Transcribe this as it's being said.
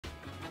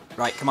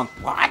Right, come on.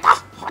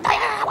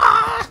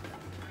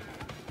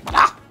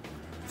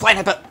 Flying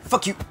headbutt.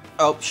 Fuck you.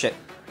 Oh, shit.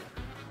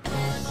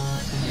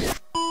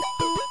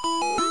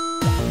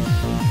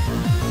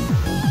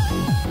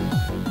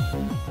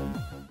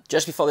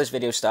 Just before this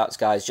video starts,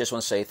 guys, just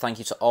want to say thank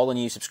you to all the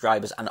new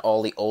subscribers and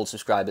all the old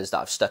subscribers that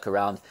have stuck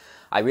around.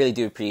 I really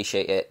do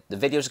appreciate it. The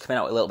videos are coming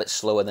out a little bit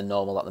slower than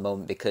normal at the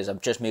moment because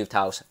I've just moved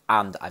house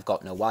and I've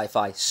got no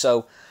Wi-Fi,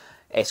 so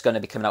it's going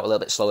to be coming out a little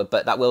bit slower,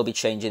 but that will be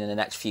changing in the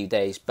next few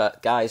days.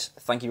 But guys,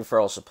 thank you for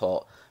all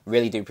support.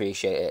 Really do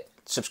appreciate it.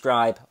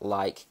 Subscribe,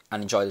 like,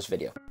 and enjoy this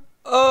video.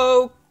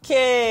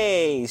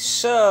 Okay,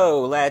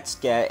 so let's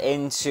get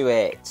into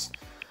it.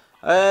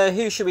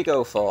 Who should we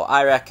go for?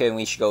 I reckon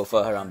we should go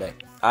for Harambe.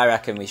 I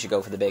reckon we should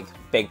go for the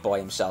big boy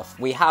himself.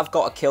 We have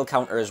got a kill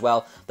counter as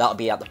well. That'll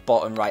be at the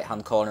bottom right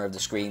hand corner of the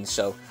screen.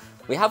 So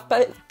we have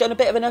done a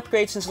bit of an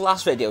upgrade since the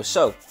last video.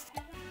 So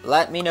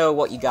let me know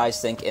what you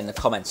guys think in the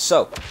comments.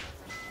 So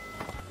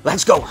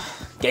let's go.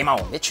 Game on,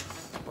 bitch.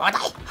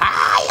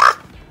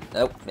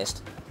 Nope,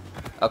 missed.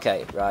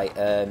 Okay, right.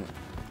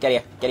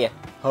 Get here.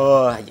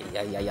 Oh,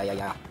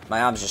 yeah.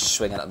 My arm's just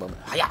swinging at the moment.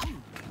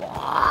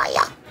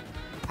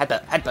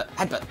 Headbutt,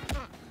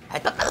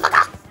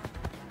 motherfucker.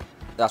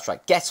 That's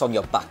right. Get on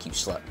your back, you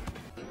slut.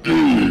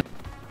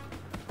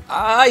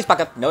 He's back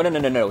up. No.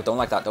 Don't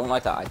like that.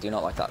 I do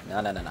not like that.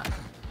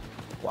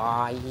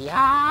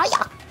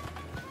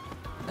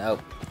 No.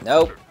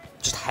 No.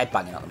 Just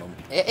headbanging at the moment.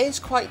 It is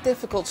quite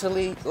difficult to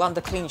land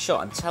a clean shot,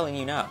 I'm telling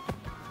you now.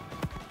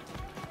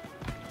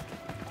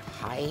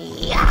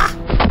 Hiya!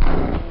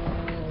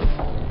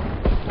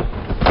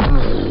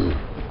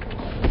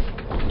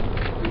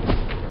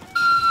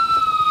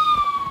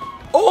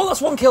 Oh,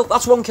 that's one kill.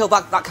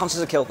 That counts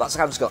as a kill. That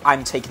counts as a kill.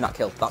 I'm taking that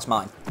kill. That's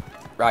mine.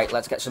 Right,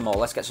 let's get some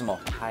more.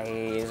 Hi,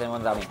 is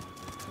anyone down here?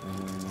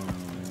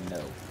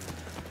 No.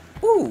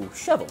 Ooh,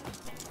 shovel.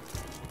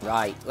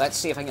 Right, let's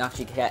see if I can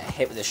actually get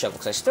hit with the shovel,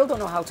 because I still don't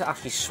know how to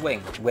actually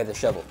swing with a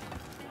shovel.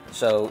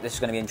 So this is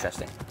going to be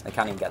interesting. I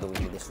can't even get the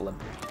wing of this limb.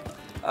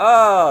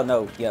 Oh,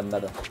 no, yeah,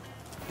 mother.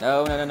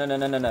 No.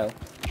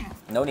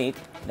 No need.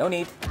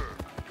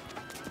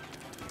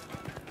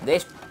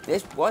 This,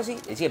 what is he?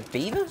 Is he a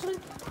beaver or something?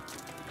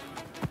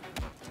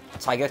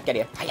 Tiger, get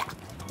here. Hiya!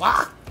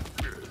 What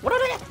are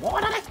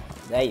they?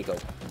 There you go.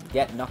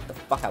 Get knocked the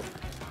fuck out.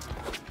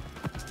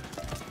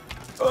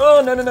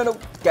 Oh, no.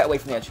 Get away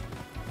from the edge.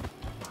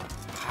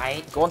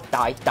 Hi, go on,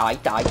 die. No.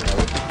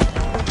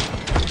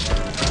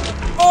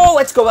 Oh,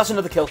 let's go. That's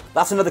another kill.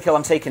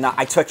 I'm taking that.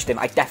 I touched him.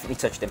 I definitely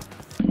touched him.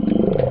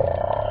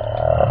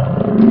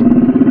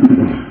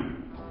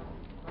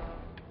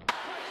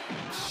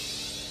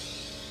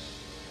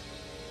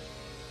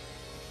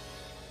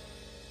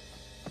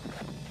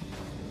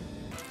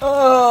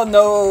 Oh,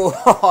 no.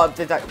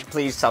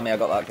 Please tell me I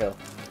got that kill.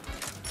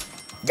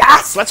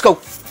 Yes, let's go.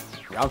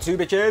 Round 2,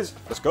 bitches.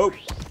 Let's go.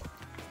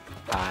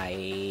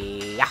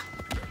 Hiya.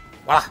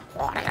 Hada.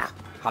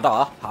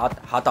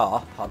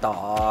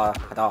 Oh,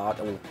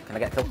 can I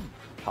get a kill?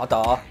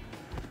 Hada.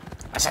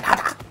 I said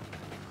hada.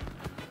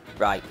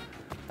 Right.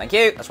 Thank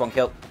you. That's one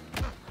kill.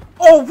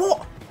 Oh,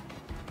 what?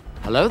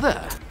 Hello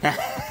there.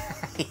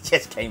 He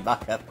just came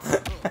back up.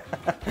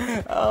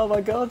 Oh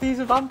my god, he's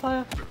a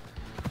vampire.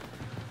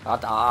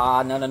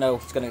 No.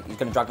 He's gonna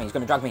drag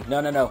me.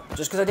 No.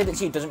 Just because I did it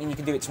to you doesn't mean you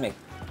can do it to me.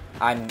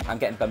 I'm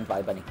getting bummed by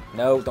a bunny.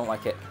 No, don't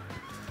like it.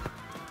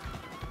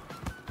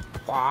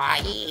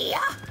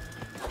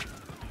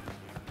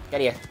 Get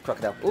here,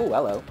 crocodile. Ooh,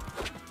 hello.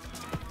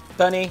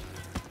 Bunny,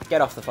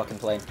 get off the fucking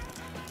plane.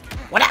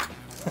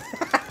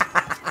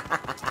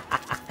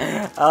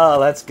 Oh,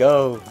 let's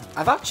go.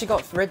 I've actually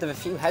got rid of a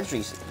few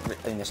headries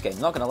in this game,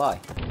 not gonna lie.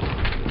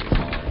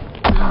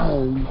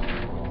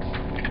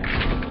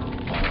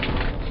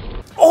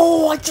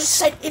 Oh, I just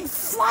sent him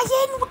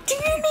flying. What do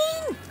you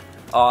mean?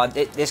 Oh,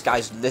 this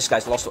guy's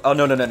lost. Oh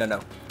no.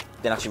 Didn't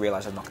actually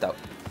realise I knocked out.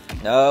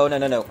 No.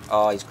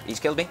 Oh, he's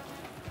killed me.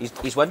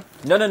 He's won.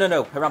 No.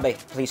 Harambe,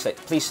 please stay.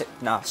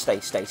 Nah, stay.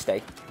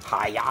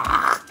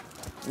 Hiya.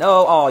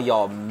 No. Oh,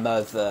 your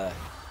mother.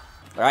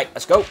 All right,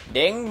 let's go.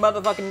 Ding,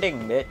 motherfucking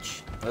ding,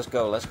 bitch. Let's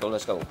go.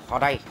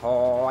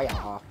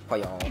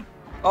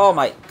 Oh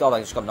my god, I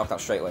just got knocked out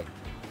straight away.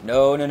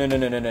 No. No,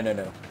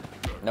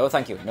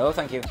 thank you.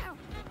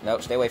 No,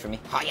 stay away from me.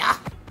 Hiya!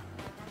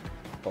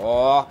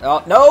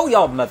 Oh, no,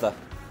 your mother.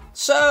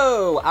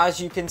 So, as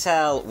you can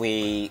tell,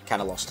 we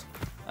kind of lost.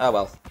 Oh,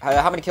 well.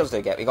 How many kills did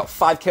we get? We got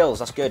 5 kills.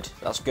 That's good.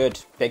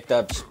 Big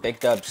dubs.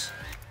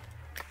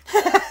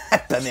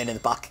 Bum in the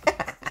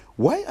back.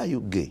 Why are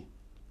you gay?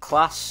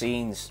 Class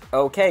scenes.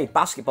 Okay,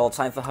 basketball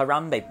time for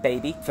Harambe,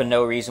 baby. For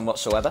no reason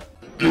whatsoever.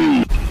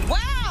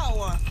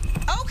 Wow!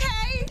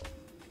 Okay!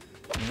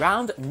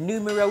 Round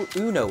numero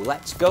uno.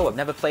 Let's go. I've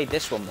never played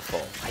this one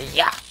before.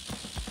 Yeah.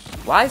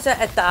 Why is there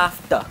a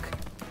daft duck?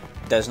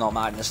 Does not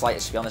matter in the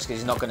slightest, to be honest,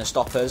 because he's not going to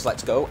stop us.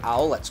 Let's go.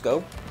 Owl, let's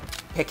go.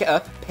 Pick it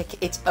up,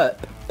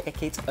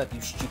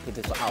 you stupid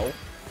little owl.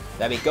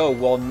 There we go,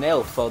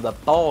 1-0 for the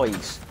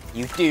boys.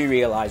 You do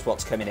realise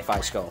what's coming if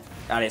I score,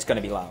 and it's going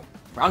to be loud.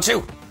 Round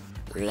 2.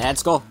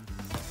 Let's go.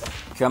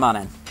 Come on,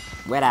 then.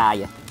 Where are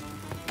you?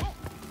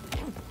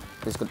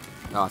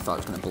 Oh, I thought it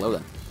was going to blow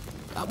then.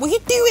 What are you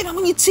doing? I'm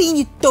on your team,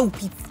 you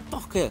dopey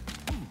fucker.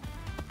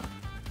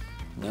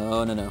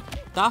 No, no, no.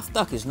 Daft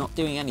Duck is not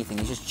doing anything.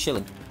 He's just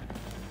chilling.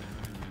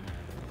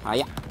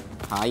 Hiya.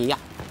 Hiya.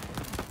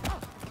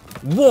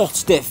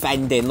 What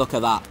defending? Look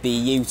at that.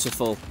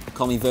 Beautiful.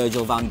 Call me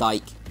Virgil van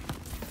Dijk.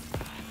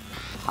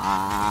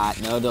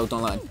 No, no,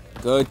 don't let him.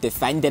 Good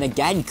defending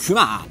again. Come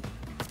on.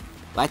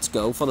 Let's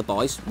go for the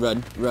boys.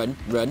 Run, run,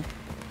 run.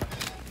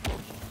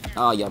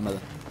 Oh, your mother.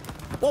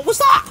 What was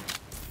that?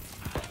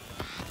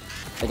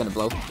 They're going to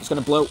blow. It's going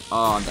to blow.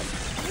 Oh, I'm dead.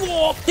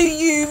 What do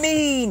you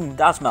mean?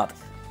 That's mad.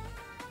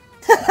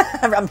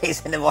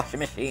 Rampy's in the washing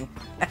machine.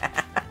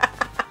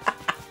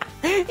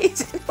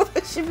 He's in the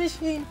washing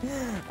machine.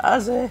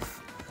 As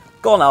if.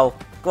 Go on, Owl.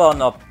 Go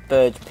on, or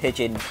bird,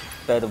 pigeon,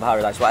 bird of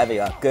paradise, whatever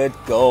you are. Good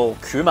goal.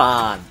 Come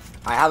on.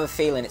 I have a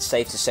feeling it's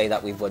safe to say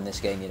that we've won this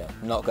game, you know.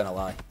 I'm not going to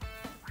lie.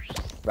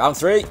 Round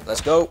 3.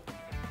 Let's go.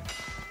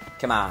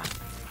 Come on.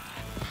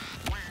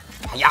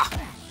 Yeah.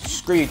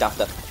 Screw you, Daft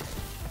Duck.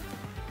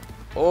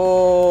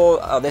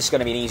 Oh, this is going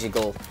to be an easy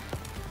goal.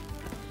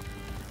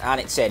 And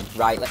it's in.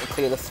 Right, let me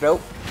clear the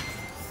throat.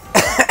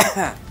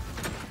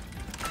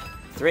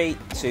 3,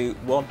 2,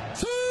 1.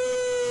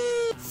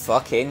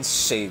 Fucking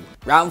Sue.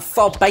 Round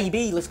 4,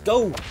 baby. Let's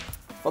go.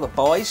 For the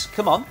boys.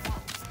 Come on.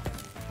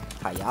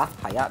 Hiya,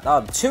 hiya.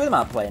 Oh, 2 of them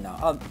aren't playing now.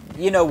 Oh,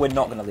 you know we're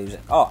not going to lose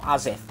it. Oh,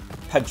 as if.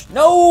 Punch.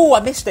 No,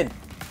 I missed him.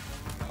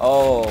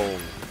 Oh.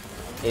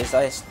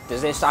 Does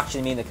this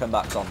actually mean the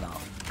comeback's on now?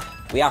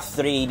 We have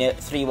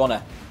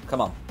 3-1.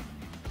 Come on.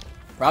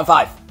 Round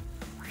 5.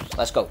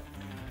 Let's go.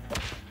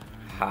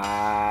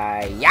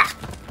 Hiya.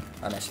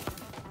 I missed.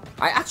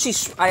 I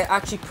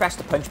actually pressed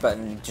the punch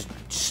button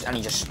and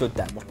he just stood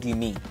there. What do you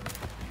mean?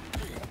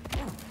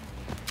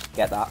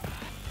 Get that.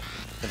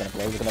 They're gonna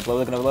blow, they're gonna blow,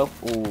 they're gonna blow.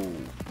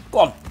 Ooh.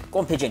 Go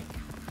on, pigeon.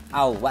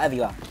 Owl, whatever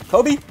you are.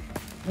 Kobe,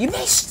 you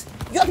missed.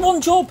 You had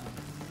one job.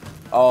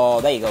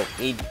 Oh, there you go.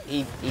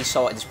 He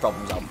sorted his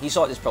problems out. He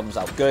sorted his problems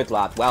out. Good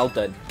lad. Well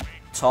done.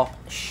 Top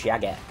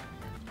shagger.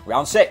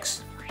 Round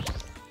 6.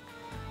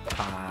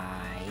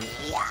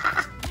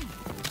 Hiya.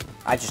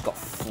 I just got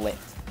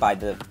flipped by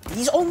the...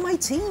 He's on my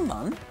team,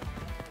 man.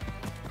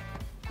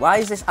 Why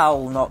is this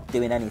owl not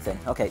doing anything?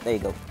 Okay, there you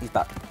go. He's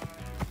back.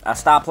 Our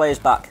star player's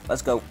back.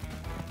 Let's go.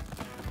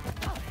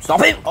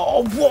 Stop him!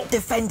 Oh, what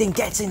defending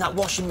gets in that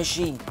washing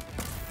machine?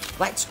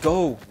 Let's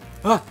go.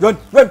 Run,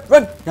 run,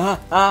 run!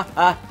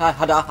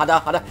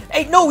 Hada.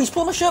 Hey, no, he's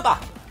pulling my shirt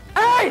back.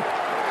 Hey!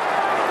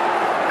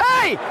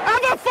 Hey!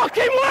 Have a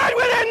fucking word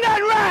with him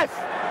then, ref!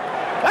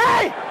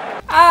 Hey!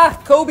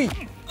 Kobe.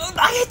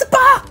 I hit the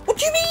bar! What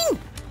do you mean?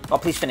 Oh,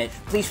 please finish.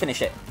 Please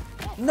finish it.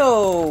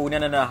 No.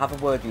 Have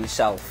a word with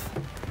yourself.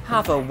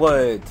 Have a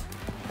word.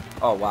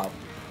 Oh, wow.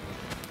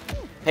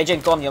 Pigeon,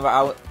 go on, you're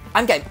out.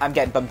 I'm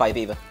getting bumped by a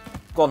beaver.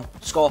 Go on,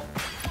 score.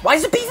 Why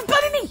is the beaver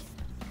bunning me?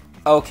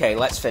 Okay,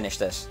 let's finish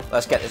this.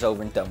 Let's get this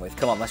over and done with.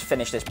 Come on, let's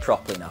finish this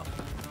properly now.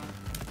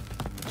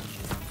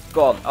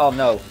 Go on. Oh,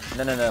 no.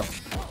 No.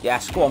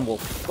 Yes, go on,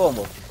 Wolf. Go on,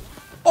 Wolf.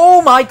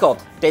 Oh, my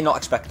God. Did not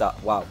expect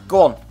that. Wow.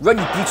 Go on. Run,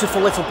 you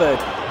beautiful little bird.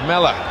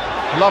 Miller.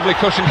 Lovely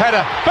cushioned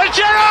header. But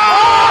Gerrard!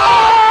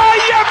 Oh,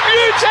 you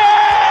beauty!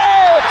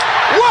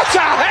 What a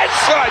head,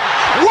 son!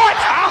 What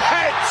a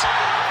head!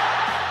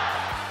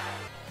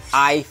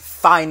 I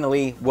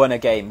finally won a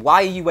game.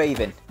 Why are you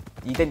waving?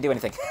 You didn't do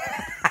anything.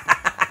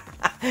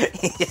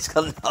 He just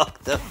got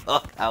knocked the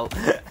fuck out.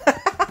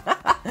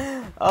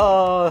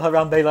 Oh,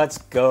 Harambe, let's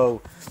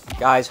go.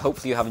 Guys,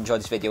 hopefully you have enjoyed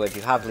this video. If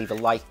you have, leave a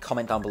like,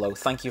 comment down below.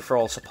 Thank you for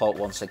all support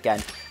once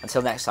again.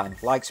 Until next time,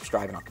 like,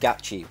 subscribe, and I'll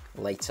catch you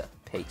later.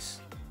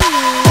 Peace.